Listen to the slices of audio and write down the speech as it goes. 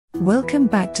Welcome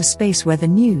back to Space Weather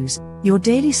News, your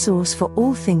daily source for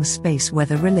all things space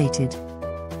weather related.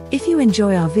 If you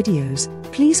enjoy our videos,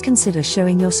 please consider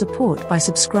showing your support by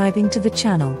subscribing to the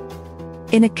channel.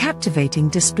 In a captivating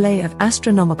display of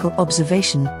astronomical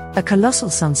observation, a colossal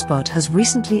sunspot has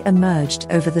recently emerged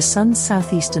over the Sun's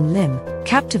southeastern limb,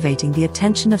 captivating the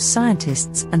attention of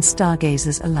scientists and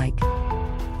stargazers alike.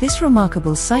 This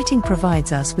remarkable sighting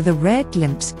provides us with a rare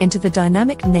glimpse into the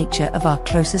dynamic nature of our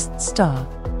closest star.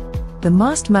 The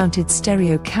mast-mounted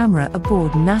stereo camera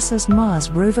aboard NASA's Mars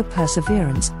rover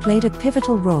Perseverance played a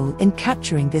pivotal role in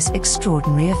capturing this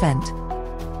extraordinary event.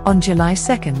 On July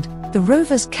 2nd, the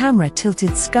rover's camera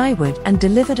tilted skyward and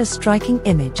delivered a striking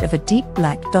image of a deep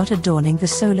black dot adorning the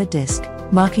solar disk,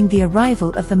 marking the arrival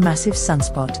of the massive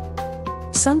sunspot.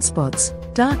 Sunspots,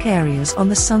 dark areas on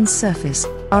the Sun's surface,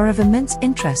 are of immense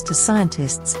interest to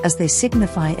scientists as they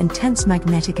signify intense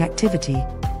magnetic activity.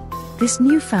 This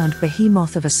newfound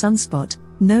behemoth of a sunspot,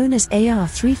 known as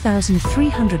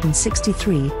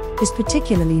AR3363, is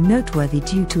particularly noteworthy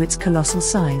due to its colossal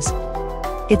size.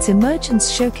 Its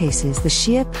emergence showcases the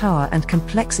sheer power and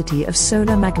complexity of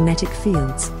solar magnetic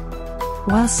fields.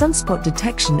 While sunspot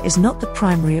detection is not the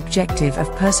primary objective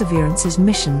of Perseverance's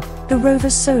mission, the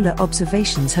rover's solar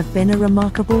observations have been a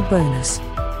remarkable bonus.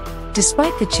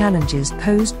 Despite the challenges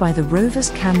posed by the rover's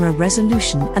camera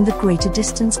resolution and the greater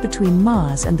distance between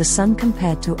Mars and the Sun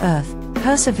compared to Earth,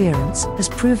 Perseverance has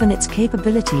proven its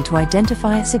capability to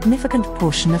identify a significant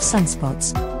portion of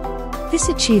sunspots. This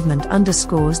achievement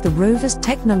underscores the rover's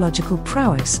technological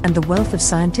prowess and the wealth of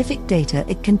scientific data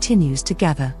it continues to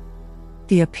gather.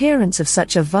 The appearance of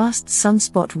such a vast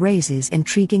sunspot raises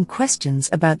intriguing questions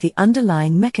about the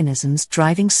underlying mechanisms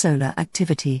driving solar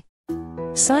activity.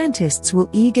 Scientists will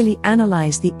eagerly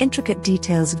analyze the intricate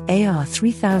details of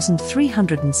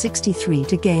AR3363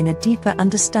 to gain a deeper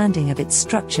understanding of its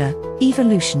structure,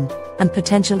 evolution, and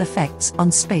potential effects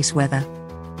on space weather.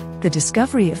 The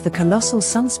discovery of the colossal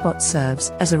sunspot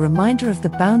serves as a reminder of the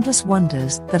boundless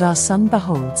wonders that our Sun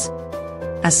beholds.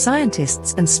 As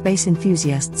scientists and space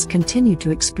enthusiasts continue to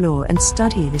explore and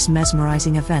study this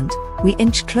mesmerizing event, we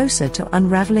inch closer to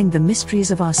unraveling the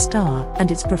mysteries of our star and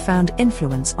its profound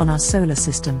influence on our solar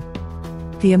system.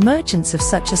 The emergence of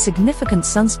such a significant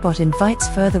sunspot invites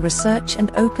further research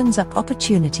and opens up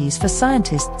opportunities for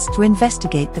scientists to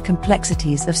investigate the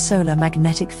complexities of solar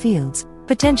magnetic fields,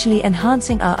 potentially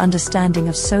enhancing our understanding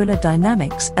of solar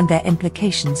dynamics and their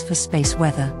implications for space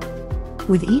weather.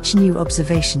 With each new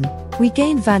observation, we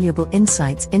gain valuable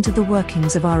insights into the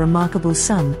workings of our remarkable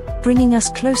Sun, bringing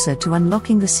us closer to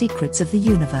unlocking the secrets of the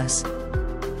universe.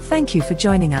 Thank you for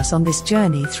joining us on this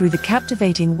journey through the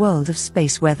captivating world of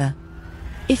space weather.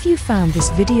 If you found this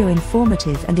video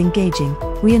informative and engaging,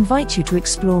 we invite you to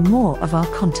explore more of our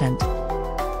content.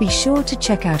 Be sure to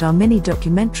check out our mini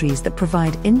documentaries that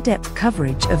provide in-depth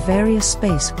coverage of various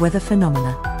space weather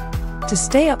phenomena. To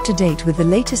stay up to date with the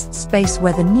latest space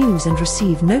weather news and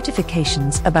receive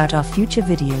notifications about our future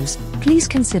videos, please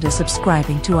consider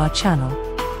subscribing to our channel.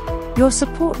 Your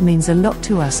support means a lot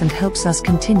to us and helps us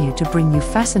continue to bring you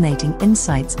fascinating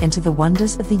insights into the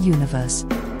wonders of the universe.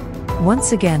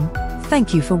 Once again,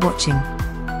 thank you for watching.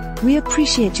 We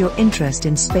appreciate your interest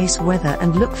in space weather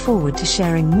and look forward to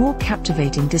sharing more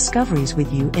captivating discoveries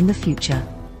with you in the future.